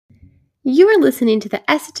You are listening to the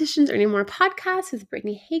Estheticians Earning More podcast with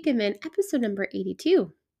Brittany Hageman, episode number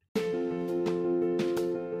 82.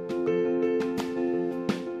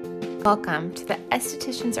 Welcome to the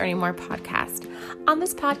Estheticians Earning More podcast. On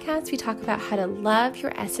this podcast, we talk about how to love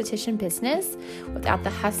your esthetician business without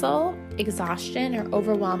the hustle, exhaustion, or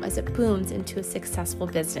overwhelm as it booms into a successful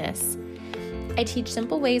business. I teach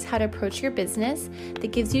simple ways how to approach your business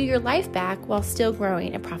that gives you your life back while still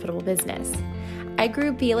growing a profitable business. I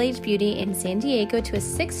grew BLH Beauty in San Diego to a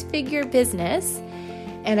six-figure business,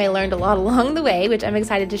 and I learned a lot along the way, which I'm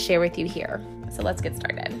excited to share with you here. So let's get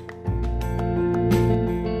started.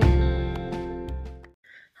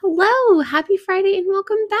 Hello, happy Friday, and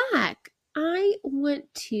welcome back. I want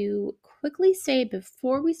to quickly say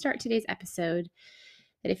before we start today's episode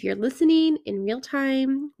that if you're listening in real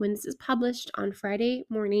time when this is published on Friday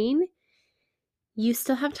morning, you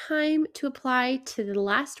still have time to apply to the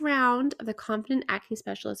last round of the Confident Acne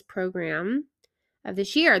Specialist program of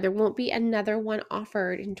this year. There won't be another one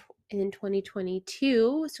offered in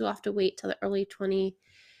 2022, so you'll have to wait till the early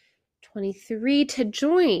 2023 to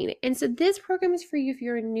join. And so this program is for you if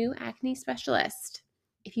you're a new acne specialist.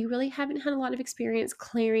 If you really haven't had a lot of experience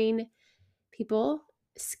clearing people's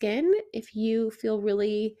skin, if you feel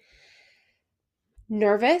really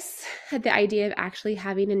nervous at the idea of actually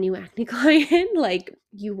having a new acne client, like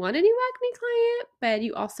you want a new acne client, but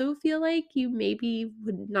you also feel like you maybe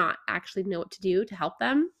would not actually know what to do to help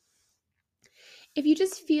them. If you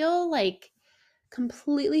just feel like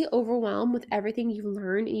completely overwhelmed with everything you've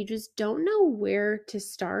learned and you just don't know where to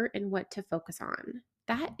start and what to focus on,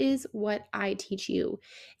 that is what I teach you.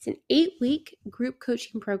 It's an 8-week group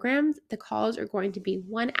coaching program. The calls are going to be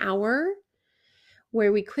 1 hour,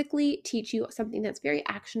 where we quickly teach you something that's very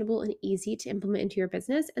actionable and easy to implement into your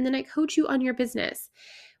business. And then I coach you on your business.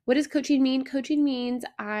 What does coaching mean? Coaching means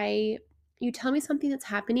you tell me something that's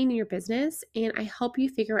happening in your business, and I help you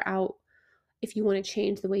figure out if you want to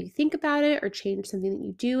change the way you think about it or change something that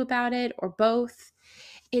you do about it or both.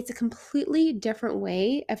 It's a completely different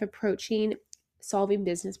way of approaching solving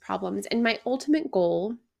business problems. And my ultimate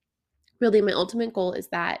goal is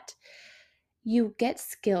that you get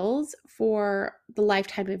skills for the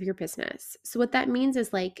lifetime of your business. So what that means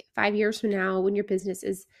is like 5 years from now, when your business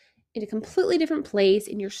is in a completely different place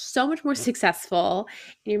and you're so much more successful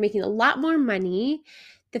and you're making a lot more money,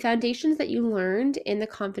 the foundations that you learned in the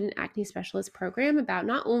Confident Acne Specialist program about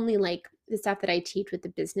not only like the stuff that I teach with the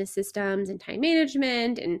business systems and time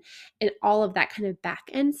management and all of that kind of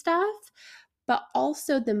back end stuff, but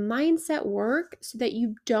also the mindset work so that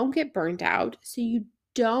you don't get burned out, so you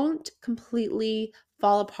don't completely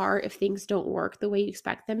fall apart if things don't work the way you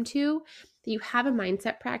expect them to, that you have a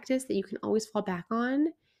mindset practice that you can always fall back on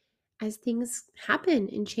as things happen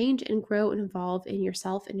and change and grow and evolve in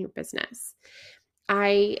yourself and your business.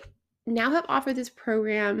 I now have offered this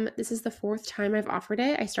program. This is the 4th time I've offered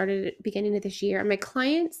it. I started at the beginning of this year. And my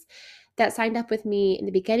clients that signed up with me in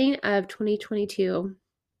the beginning of 2022,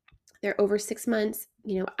 they're over 6 months,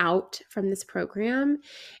 out from this program,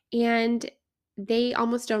 and they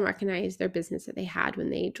almost don't recognize their business that they had when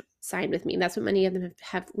they signed with me. That's what many of them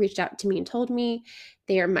have reached out to me and told me.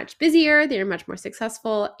 They are much busier, they are much more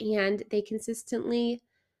successful, and they consistently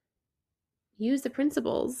use the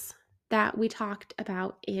principles that we talked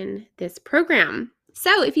about in this program.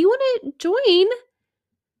 So if you want to join,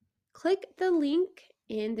 click the link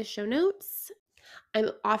in the show notes. I'm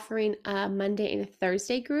offering a Monday and a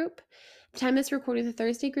Thursday group. The time it's recording, the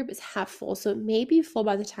Thursday group is half full, so it may be full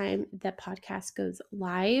by the time the podcast goes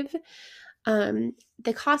live.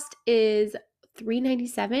 The cost is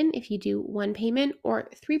 $397 if you do one payment, or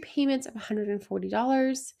 3 payments of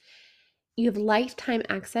 $140. You have lifetime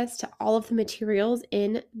access to all of the materials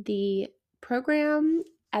in the program,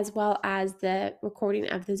 as well as the recording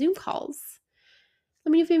of the Zoom calls.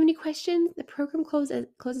 Let me know if you have any questions. The program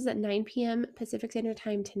closes at 9 p.m. Pacific Standard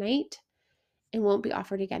Time tonight and won't be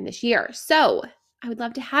offered again this year. So I would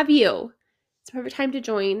love to have you. It's a perfect time to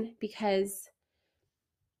join because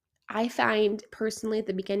I find personally at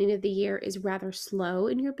the beginning of the year is rather slow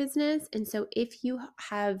in your business. And so if you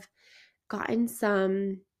have gotten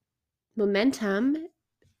some momentum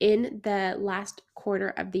in the last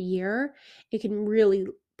quarter of the year, it can really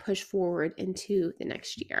push forward into the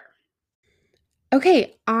next year.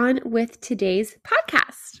 Okay, on with today's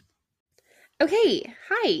podcast. Okay,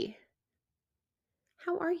 hi.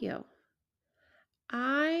 How are you?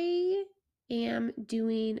 I am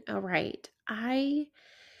doing all right. I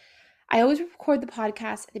always record the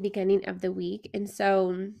podcast at the beginning of the week, and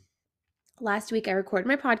so last week I recorded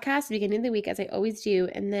my podcast at the beginning of the week, as I always do,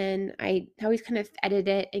 and then I always kind of edit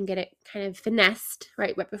it and get it kind of finessed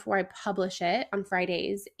right before I publish it on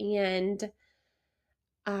Fridays. And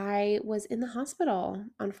I was in the hospital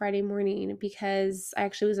on Friday morning because I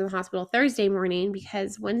actually was in the hospital Thursday morning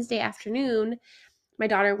because Wednesday afternoon, my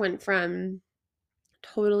daughter went from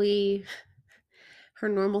totally her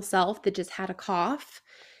normal self that just had a cough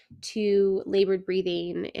to labored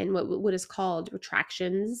breathing and what is called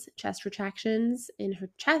retractions, chest retractions in her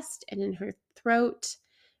chest and in her throat,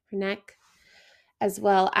 her neck, as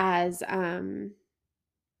well as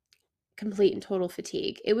complete and total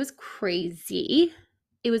fatigue. It was crazy.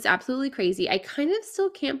 It was absolutely crazy. I kind of still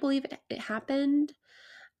can't believe it happened.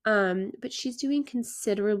 But she's doing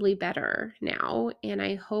considerably better now. And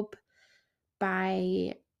I hope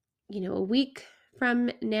by, a week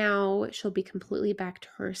from now, she'll be completely back to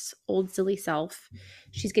her old silly self.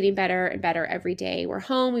 She's getting better and better every day. We're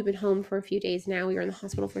home. We've been home for a few days now. We were in the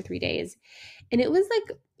hospital for 3 days. And it was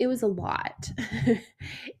a lot.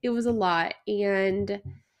 It was a lot. And,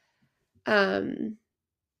 being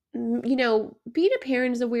a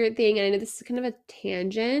parent is a weird thing. And I know this is kind of a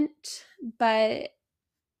tangent,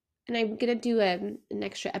 and I'm going to do an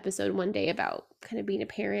extra episode one day about kind of being a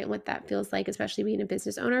parent, what that feels like, especially being a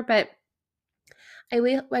business owner. But I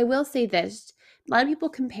will say this. A lot of people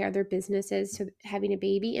compare their businesses to having a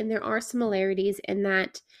baby, and there are similarities in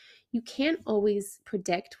that you can't always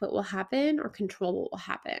predict what will happen or control what will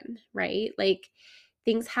happen, right? Like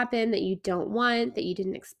things happen that you don't want, that you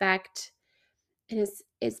didn't expect, and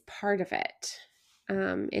is part of it.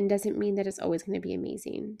 And doesn't mean that it's always going to be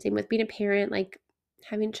amazing. Same with being a parent, like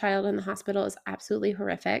having a child in the hospital is absolutely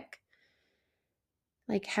horrific.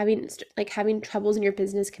 Like having troubles in your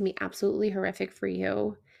business can be absolutely horrific for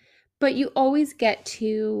you. But you always get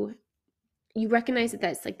to you recognize that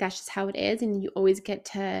that's just how it is, and you always get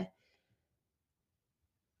to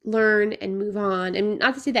learn and move on. And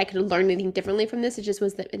not to say that I could have learned anything differently from this, it just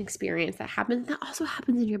was an experience that happens. That also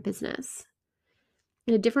happens in your business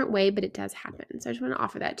in a different way, but it does happen. So I just want to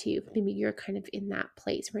offer that to you. Maybe you're kind of in that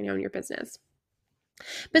place right now in your business.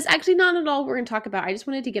 But it's actually not at all what we're going to talk about. I just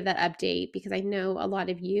wanted to give that update because I know a lot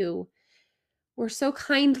of you were so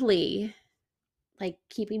kindly like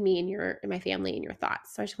keeping me and my family in your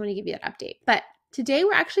thoughts. So I just want to give you that update. But today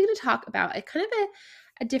we're actually going to talk about a kind of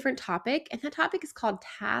a different topic, and that topic is called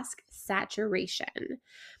task saturation.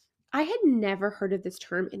 I had never heard of this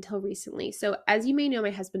term until recently. So as you may know, my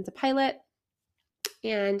husband's a pilot,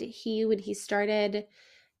 and when he started,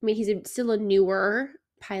 he's still a newer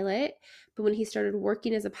pilot, but when he started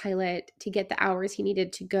working as a pilot, to get the hours he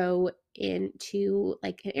needed to go into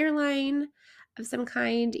like an airline of some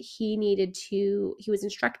kind, he was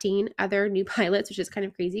instructing other new pilots, which is kind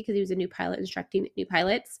of crazy because he was a new pilot instructing new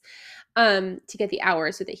pilots to get the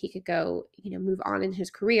hours so that he could go, move on in his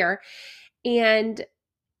career. And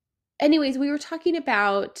anyways, we were talking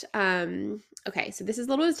about okay, so this is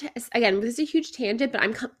again, this is a huge tangent, but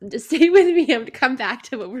just stay with me. I'm going to come back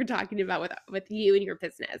to what we're talking about with you and your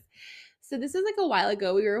business. So this is like a while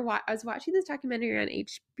ago. I was watching this documentary on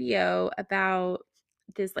HBO about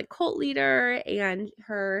this like cult leader, and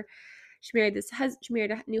she married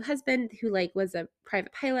a new husband who like was a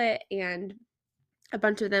private pilot, and a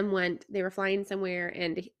bunch of them they were flying somewhere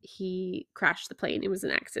and he crashed the plane. It was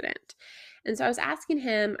an accident. And so I was asking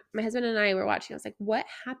him, my husband and I were watching, I was like, what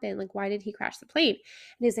happened? Like, why did he crash the plane?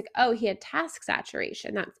 And he's like, oh, he had task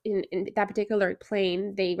saturation. That's in that particular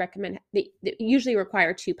plane, they usually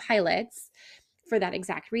require 2 pilots for that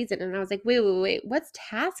exact reason. And I was like, wait, what's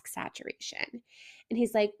task saturation? And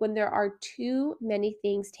he's like, when there are too many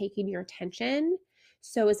things taking your attention.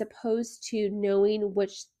 So as opposed to knowing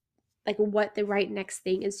what the right next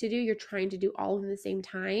thing is to do, you're trying to do all of them at the same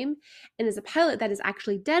time. And as a pilot, that is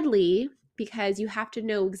actually deadly because you have to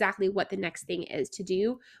know exactly what the next thing is to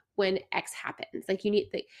do when X happens. Like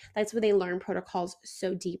that's where they learn protocols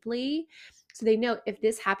so deeply. So they know if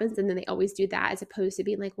this happens, and then they always do that, as opposed to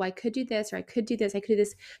being like, well, I could do this, or I could do this, I could do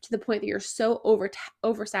this, to the point that you're so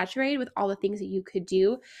oversaturated with all the things that you could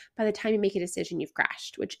do. By the time you make a decision, you've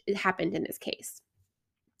crashed, which happened in this case.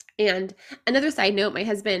 And another side note, my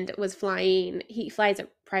husband he flies a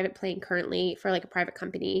private plane currently for like a private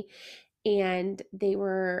company, and they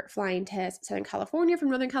were flying to Southern California from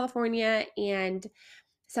Northern California, and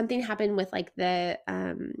something happened with like the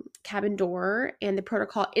cabin door, and the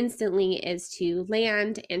protocol instantly is to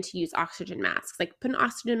land and to use oxygen masks, like put an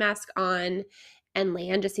oxygen mask on and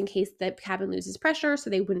land just in case the cabin loses pressure so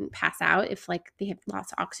they wouldn't pass out if like they have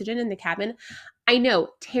lots of oxygen in the cabin. I know,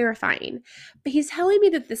 terrifying. But he's telling me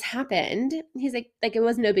that this happened. He's like it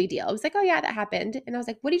was no big deal. I was like, oh yeah, that happened. And I was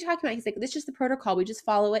like, what are you talking about? He's like, this is just the protocol. We just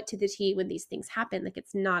follow it to the T when these things happen. Like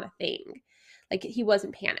it's not a thing. Like he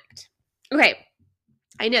wasn't panicked. Okay.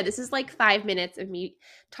 I know this is like 5 minutes of me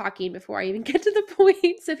talking before I even get to the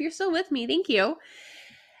point. So if you're still with me, thank you.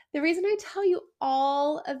 The reason I tell you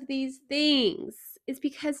all of these things is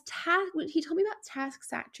because when he told me about task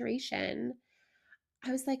saturation,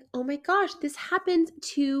 I was like, oh my gosh, this happens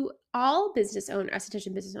to all business owners,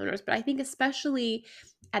 esthetician business owners, but I think especially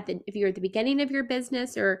if you're at the beginning of your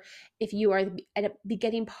business, or if you are at a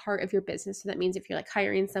beginning part of your business. So that means if you're like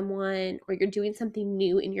hiring someone or you're doing something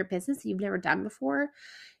new in your business that you've never done before,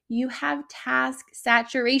 you have task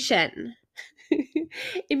saturation.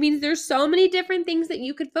 It means there's so many different things that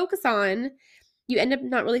you could focus on. You end up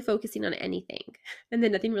not really focusing on anything, and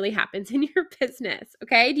then nothing really happens in your business.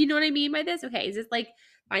 Okay. Do you know what I mean by this? Okay. Is this like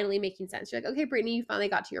finally making sense? You're like, okay, Brittany, you finally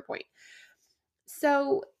got to your point.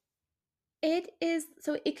 So it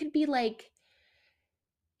could be like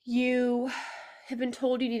you have been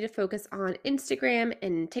told you need to focus on Instagram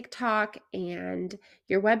and TikTok and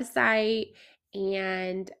your website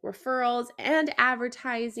and referrals and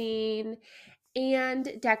advertising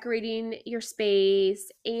and decorating your space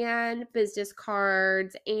and business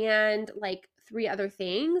cards and like 3 other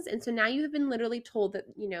things. And so now you have been literally told that,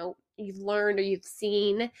 you've learned or you've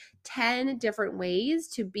seen 10 different ways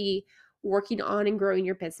to be working on and growing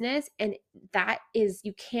your business. And that is,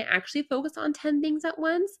 you can't actually focus on 10 things at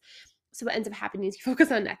once. So what ends up happening is you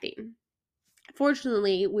focus on nothing.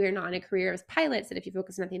 Fortunately, we're not in a career as pilots that if you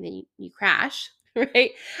focus on nothing, then you crash,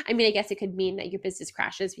 right? I mean, I guess it could mean that your business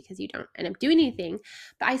crashes because you don't end up doing anything.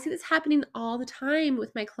 But I see this happening all the time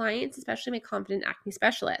with my clients, especially my confident acne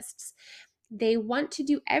specialists. They want to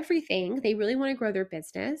do everything. They really want to grow their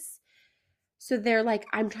business. So they're like,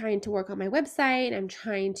 I'm trying to work on my website, I'm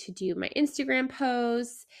trying to do my Instagram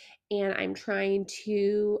posts, and I'm trying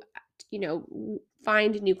to,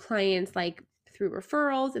 find new clients like through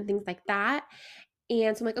referrals and things like that.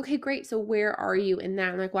 And so I'm like, okay, great. So where are you in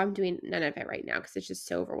that? I'm like, well, I'm doing none of it right now because it's just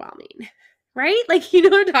so overwhelming. Right? Like, you know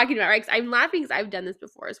what I'm talking about, right? Because I'm laughing because I've done this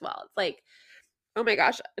before as well. It's like, oh my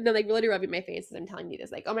gosh. And then like really rubbing my face as I'm telling you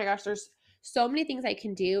this. Like, oh my gosh, there's so many things I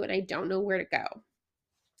can do and I don't know where to go.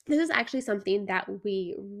 This is actually something that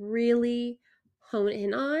we really hone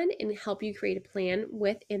in on and help you create a plan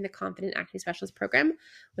within the Confident Acne Specialist program,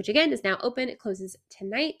 which again is now open. It closes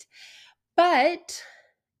tonight. But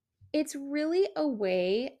it's really a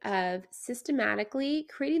way of systematically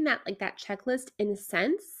creating that checklist in a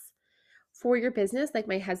sense for your business. Like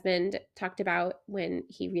my husband talked about when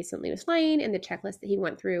he recently was flying and the checklist that he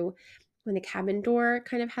went through when the cabin door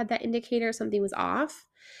kind of had that indicator something was off.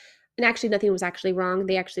 And actually nothing was actually wrong.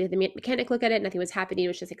 They actually had the mechanic look at it. Nothing was happening. It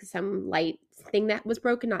was just like some light thing that was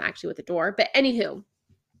broken, not actually with the door. But anywho,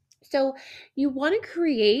 so you want to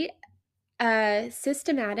create a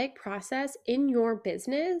systematic process in your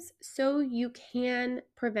business so you can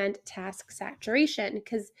prevent task saturation.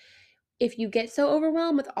 Because if you get so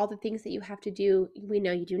overwhelmed with all the things that you have to do, we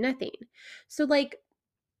know you do nothing. So like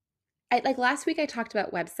last week I talked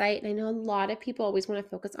about website, and I know a lot of people always want to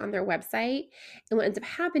focus on their website. And what ends up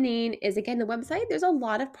happening is, again, the website, there's a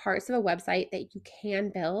lot of parts of a website that you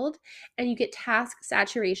can build, and you get task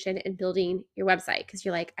saturation in building your website because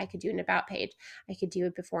you're like, I could do an about page. I could do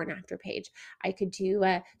a before and after page. I could do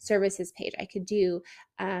a services page. I could do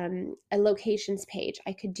a locations page.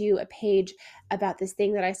 I could do a page about this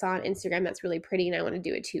thing that I saw on Instagram that's really pretty and I want to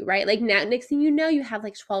do it too, right? Like now, next thing you know, you have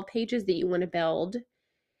like 12 pages that you want to build.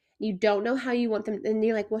 You don't know how you want them, and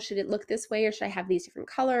you're like, well, should it look this way or should I have these different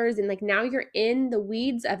colors? And like now you're in the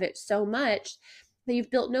weeds of it so much that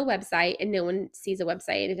you've built no website and no one sees a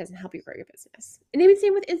website and it doesn't help you grow your business. And even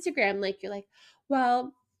same with Instagram, like you're like,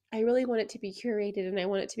 well, I really want it to be curated and I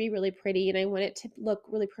want it to be really pretty and I want it to look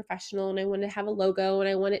really professional and I want to have a logo and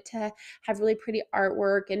I want it to have really pretty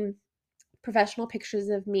artwork and professional pictures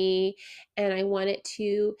of me, and I want it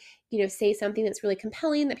to, say something that's really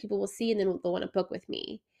compelling that people will see and then they'll want to book with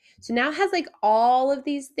me. So now it has like all of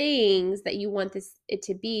these things that you want it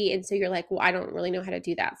to be. And so you're like, well, I don't really know how to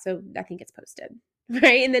do that. So nothing gets posted.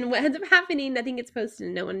 Right. And then what ends up happening, nothing gets posted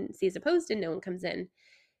and no one sees a post and no one comes in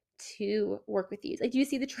to work with you. Like, do you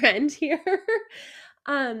see the trend here?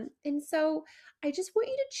 And so I just want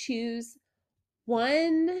you to choose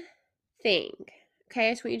one thing. Okay.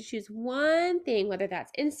 I just want you to choose one thing, whether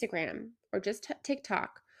that's Instagram or just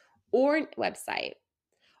TikTok or website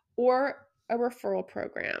or a referral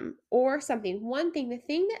program or something, one thing, the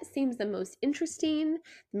thing that seems the most interesting,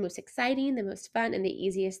 the most exciting, the most fun, and the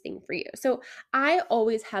easiest thing for you. So I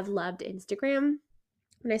always have loved Instagram.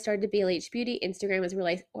 When I started BLH Beauty, Instagram was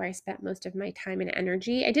really where I spent most of my time and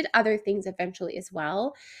energy. I did other things eventually as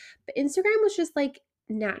well, but Instagram was just like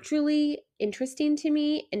naturally interesting to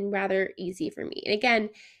me and rather easy for me. And again,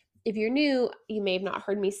 if you're new, you may have not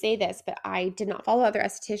heard me say this, but I did not follow other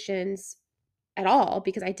estheticians at all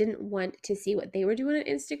because I didn't want to see what they were doing on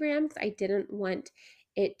Instagram because I didn't want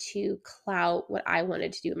it to cloud what I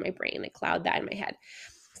wanted to do in my brain, like cloud that in my head.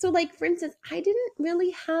 So, like, for instance, I didn't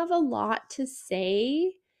really have a lot to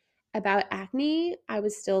say about acne. I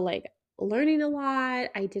was still like learning a lot.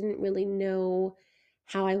 I didn't really know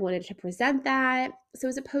how I wanted to present that. So,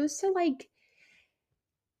 as opposed to like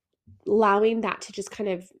allowing that to just kind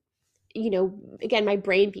of, again, my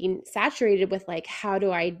brain being saturated with like, how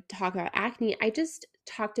do I talk about acne? I just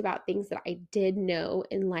talked about things that I did know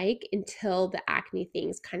and like until the acne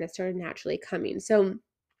things kind of started naturally coming. So,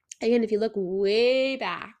 again, if you look way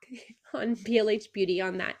back on BLH Beauty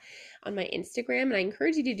on my Instagram, and I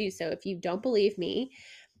encourage you to do so if you don't believe me,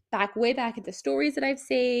 way back at the stories that I've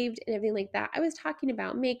saved and everything like that, I was talking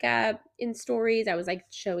about makeup in stories. I was like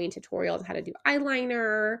showing tutorials on how to do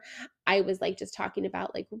eyeliner. I was like just talking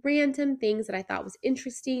about like random things that I thought was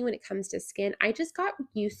interesting when it comes to skin. I just got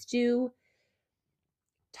used to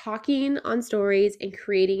talking on stories and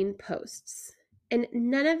creating posts. And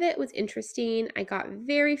none of it was interesting. I got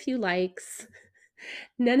very few likes.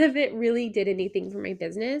 None of it really did anything for my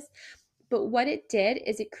business. But what it did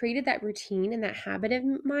is it created that routine and that habit of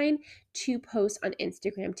mine to post on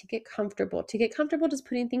Instagram, to get comfortable just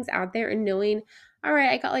putting things out there and knowing, all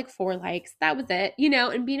right, I got like 4 likes. That was it,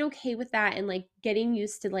 and being okay with that and like getting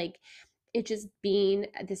used to like it just being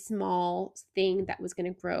the small thing that was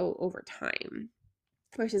going to grow over time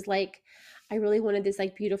versus like I really wanted this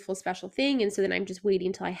like beautiful special thing, and so then I'm just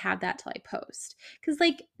waiting till I have that till I post, because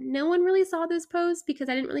like no one really saw those posts because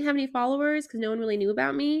I didn't really have any followers because no one really knew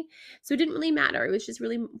about me, so it didn't really matter. It was just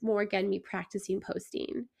really more, again, me practicing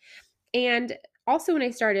posting. And also when I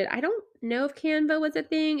started, I don't know if Canva was a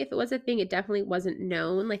thing. If it was a thing, it definitely wasn't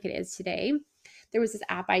known like it is today. There was this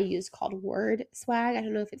app I used called Word Swag. I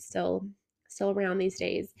don't know if it's still around these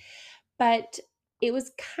days, but it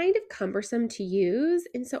was kind of cumbersome to use.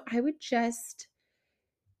 And so I would just,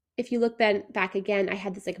 if you look then back again, I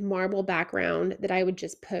had this like marble background that I would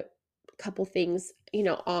just put a couple things,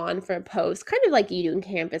 on for a post, kind of like you do in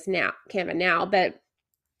Canva now, but,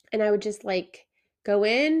 and I would just like go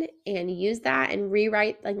in and use that and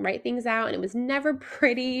write things out. And it was never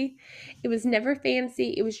pretty. It was never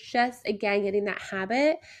fancy. It was just, again, getting that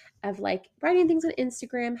habit of like writing things on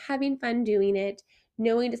Instagram, having fun doing it,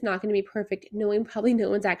 knowing it's not going to be perfect, knowing probably no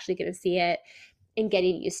one's actually going to see it, and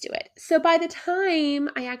getting used to it. So by the time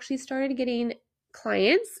I actually started getting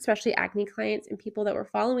clients, especially acne clients and people that were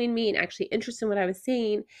following me and actually interested in what I was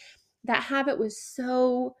saying, that habit was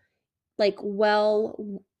so like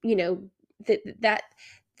that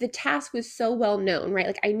the task was so well known, right?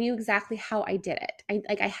 Like I knew exactly how I did it.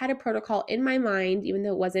 I had a protocol in my mind, even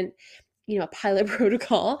though it wasn't, a pilot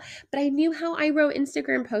protocol, but I knew how I wrote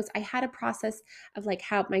Instagram posts. I had a process of like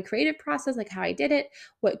how my creative process, like how I did it,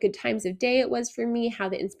 what good times of day it was for me, how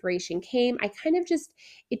the inspiration came.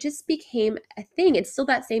 It just became a thing. It's still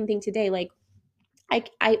that same thing today. Like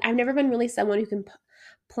I've never been really someone who can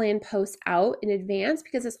plan posts out in advance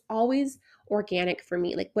because it's always organic for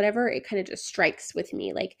me. Like whatever, it kind of just strikes with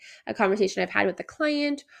me, like a conversation I've had with a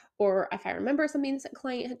client, or if I remember something that a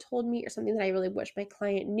client had told me, or something that I really wish my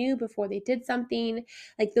client knew before they did something.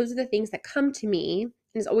 Like those are the things that come to me, and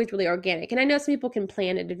it's always really organic. And I know some people can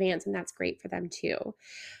plan in advance, and that's great for them too.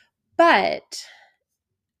 But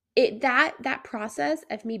that process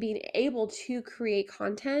of me being able to create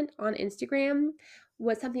content on Instagram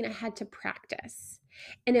was something I had to practice.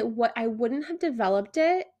 And I wouldn't have developed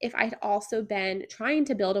it if I'd also been trying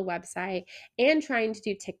to build a website and trying to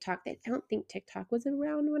do TikTok. I don't think TikTok was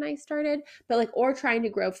around when I started, but like, or trying to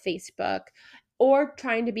grow Facebook, or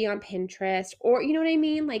trying to be on Pinterest, or you know what I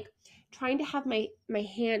mean? Like trying to have my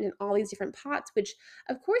hand in all these different pots, which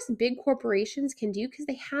of course big corporations can do because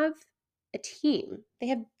they have a team. They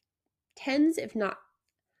have tens, if not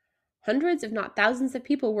hundreds, if not thousands of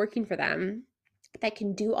people working for them that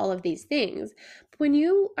can do all of these things. But when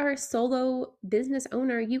you are a solo business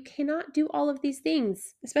owner, you cannot do all of these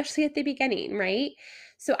things, especially at the beginning, right?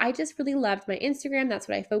 So I just really loved my Instagram. That's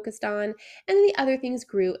what I focused on. And then the other things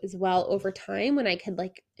grew as well over time when I could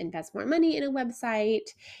like invest more money in a website,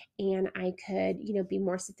 and I could, be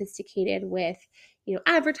more sophisticated with,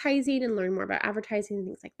 advertising and learn more about advertising and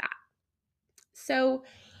things like that. So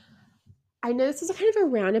I know this is kind of a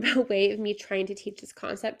roundabout way of me trying to teach this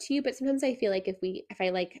concept to you, but sometimes I feel like if I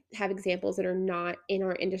like have examples that are not in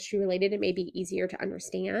our industry related, it may be easier to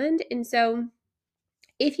understand. And so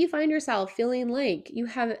if you find yourself feeling like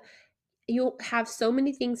you'll have so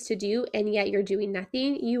many things to do and yet you're doing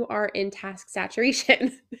nothing, you are in task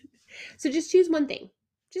saturation. So just choose one thing.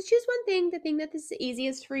 Just choose one thing, the thing that is the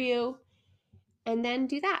easiest for you, and then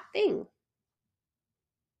do that thing.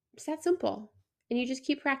 It's that simple. And you just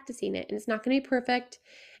keep practicing it. And it's not going to be perfect.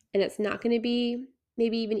 And it's not going to be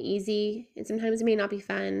maybe even easy. And sometimes it may not be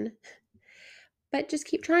fun. But just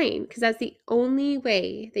keep trying, because that's the only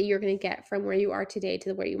way that you're going to get from where you are today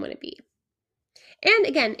to where you want to be. And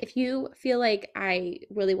again, if you feel like I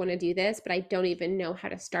really want to do this, but I don't even know how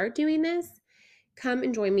to start doing this, come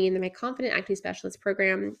and join me in my Confident Acne Specialist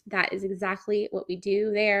program. That is exactly what we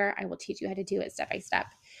do there. I will teach you how to do it step by step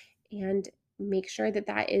and make sure that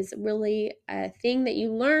that is really a thing that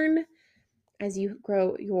you learn as you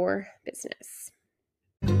grow your business.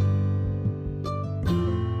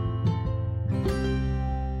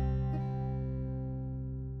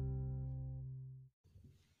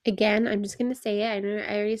 Again, I'm just going to say it. I know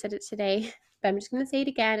I already said it today, but I'm just going to say it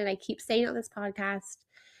again. And I keep saying it on this podcast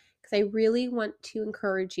because I really want to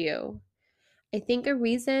encourage you. I think a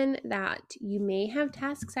reason that you may have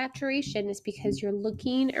task saturation is because you're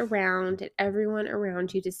looking around at everyone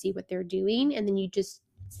around you to see what they're doing. And then you just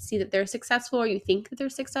see that they're successful, or you think that they're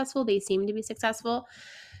successful. They seem to be successful.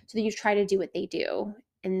 So then you try to do what they do.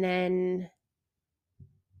 And then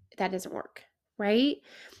that doesn't work, right?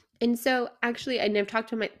 And so actually, and I've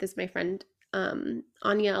talked to my friend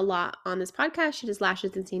Anya a lot on this podcast. She does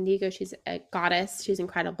lashes in San Diego. She's a goddess. She's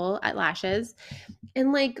incredible at lashes.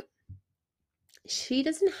 And like, she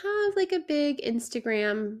doesn't have like a big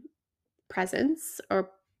Instagram presence, or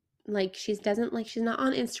like she's not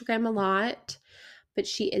on Instagram a lot, but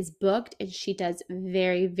she is booked and she does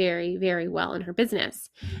very, very, very well in her business.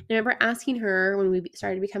 And I remember asking her when we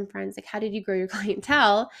started to become friends, like, how did you grow your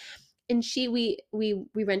clientele? And we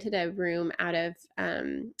rented a room out of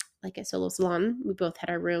like a solo salon. We both had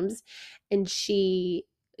our rooms, and it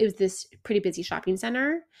was this pretty busy shopping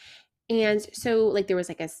center. And so like there was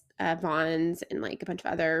like a Vons and like a bunch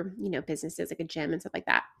of other, businesses, like a gym and stuff like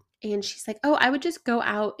that. And she's like, oh, I would just go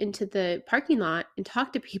out into the parking lot and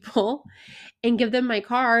talk to people and give them my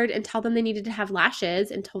card and tell them they needed to have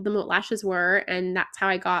lashes and told them what lashes were. And that's how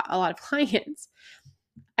I got a lot of clients.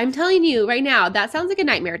 I'm telling you right now, that sounds like a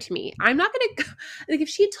nightmare to me. I'm not going to, like, if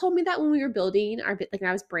she had told me that when we were building like when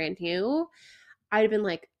I was brand new, I'd have been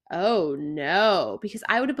like, oh no, because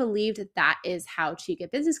I would have believed that that is how to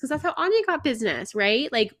get business, because that's how Anya got business,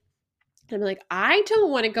 right? Like, I'm like, I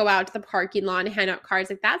don't want to go out to the parking lot and hand out cards.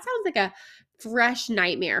 Like, that sounds like a fresh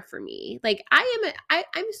nightmare for me. Like,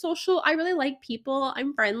 I'm social. I really like people.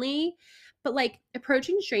 I'm friendly. But like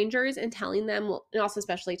approaching strangers and telling them, and also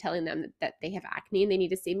especially telling them that they have acne and they need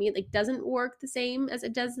to see me, like doesn't work the same as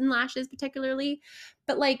it does in lashes particularly.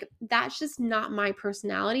 But like, that's just not my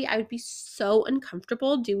personality. I would be so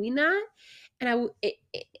uncomfortable doing that. And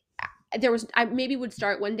I maybe would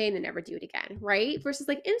start one day and then never do it again, right? Versus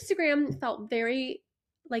like Instagram felt very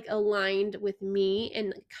like aligned with me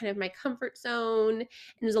and kind of my comfort zone, and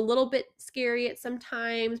it was a little bit scary at some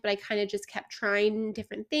times, but I kind of just kept trying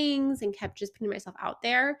different things and kept just putting myself out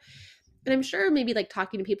there. And I'm sure maybe like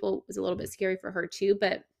talking to people was a little bit scary for her too,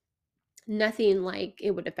 but nothing like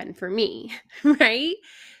it would have been for me, right?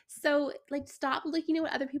 So, like, stop looking at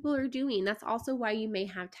what other people are doing. That's also why you may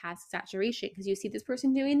have task saturation, because you see this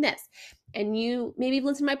person doing this, and you maybe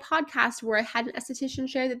listen to my podcast where I had an esthetician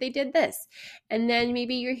share that they did this, and then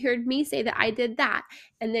maybe you heard me say that I did that,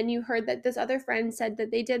 and then you heard that this other friend said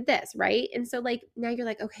that they did this, right? And so, like, now you're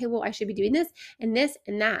like, okay, well, I should be doing this and this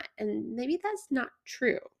and that, and maybe that's not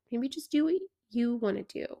true. Maybe just do what you want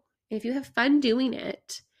to do. And if you have fun doing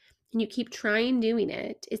it, and you keep trying doing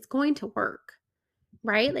it, it's going to work,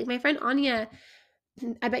 right? Like my friend Anya,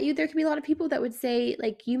 I bet you there could be a lot of people that would say,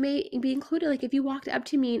 like, you may be included. Like, if you walked up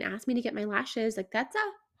to me and asked me to get my lashes, like, that's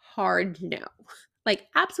a hard no. Like,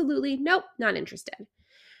 absolutely, nope, not interested.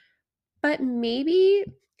 But maybe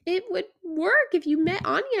it would work if you met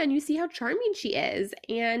Anya and you see how charming she is.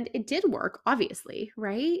 And it did work, obviously,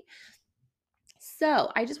 right?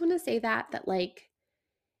 So I just want to say that like,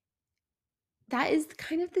 that is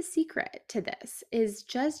kind of the secret to this, is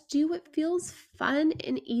just do what feels fun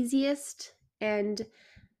and easiest and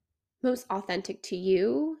most authentic to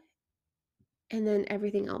you, and then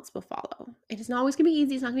everything else will follow. It is not always gonna be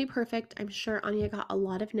easy. It's not gonna be perfect. I'm sure Anya got a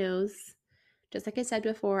lot of no's. Just like I said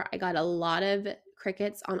before, I got a lot of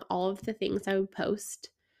crickets on all of the things I would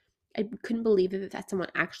post. I couldn't believe it that someone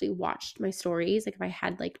actually watched my stories. Like if I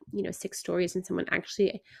had 6 stories and someone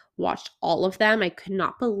actually watched all of them, I could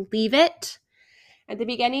not believe it at the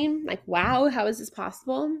beginning. Like, wow, how is this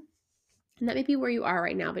possible? And that may be where you are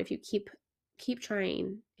right now, but if you keep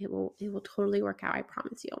trying, it will totally work out, I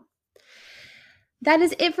promise you. That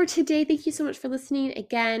is it for today. Thank you so much for listening.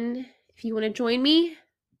 Again, if you want to join me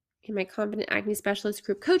in my Confident Acne Specialist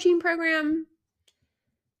group coaching program,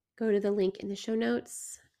 go to the link in the show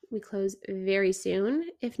notes. We close very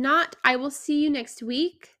soon. If not, I will see you next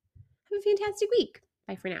week. Have a fantastic week.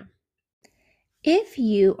 Bye for now. If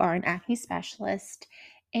you are an acne specialist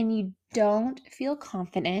and you don't feel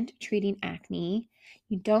confident treating acne,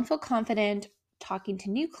 you don't feel confident talking to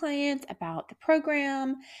new clients about the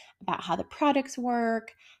program, about how the products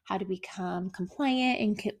work, how to become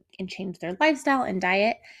compliant and change their lifestyle and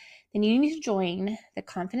diet, then you need to join the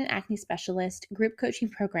Confident Acne Specialist group coaching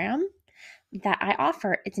program that I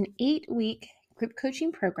offer. It's an 8-week group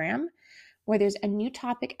coaching program where there's a new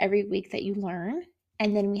topic every week that you learn.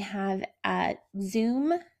 And then we have a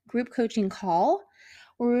Zoom group coaching call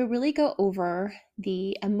where we really go over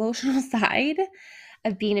the emotional side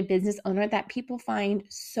of being a business owner that people find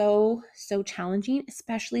so challenging,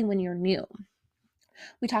 especially when you're new.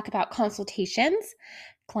 We talk about consultations,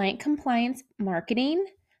 client compliance, marketing,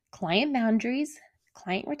 client boundaries,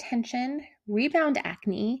 client retention, rebound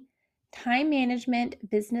acne, time management,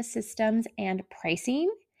 business systems, and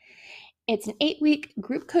pricing. It's an 8-week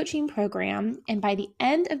group coaching program, and by the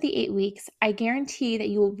end of the 8 weeks, I guarantee that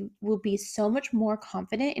you will be so much more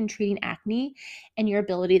confident in treating acne and your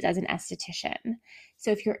abilities as an esthetician.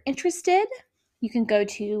 So if you're interested, you can go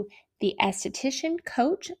to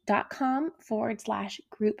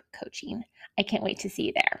theestheticiancoach.com/group coaching. I can't wait to see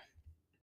you there.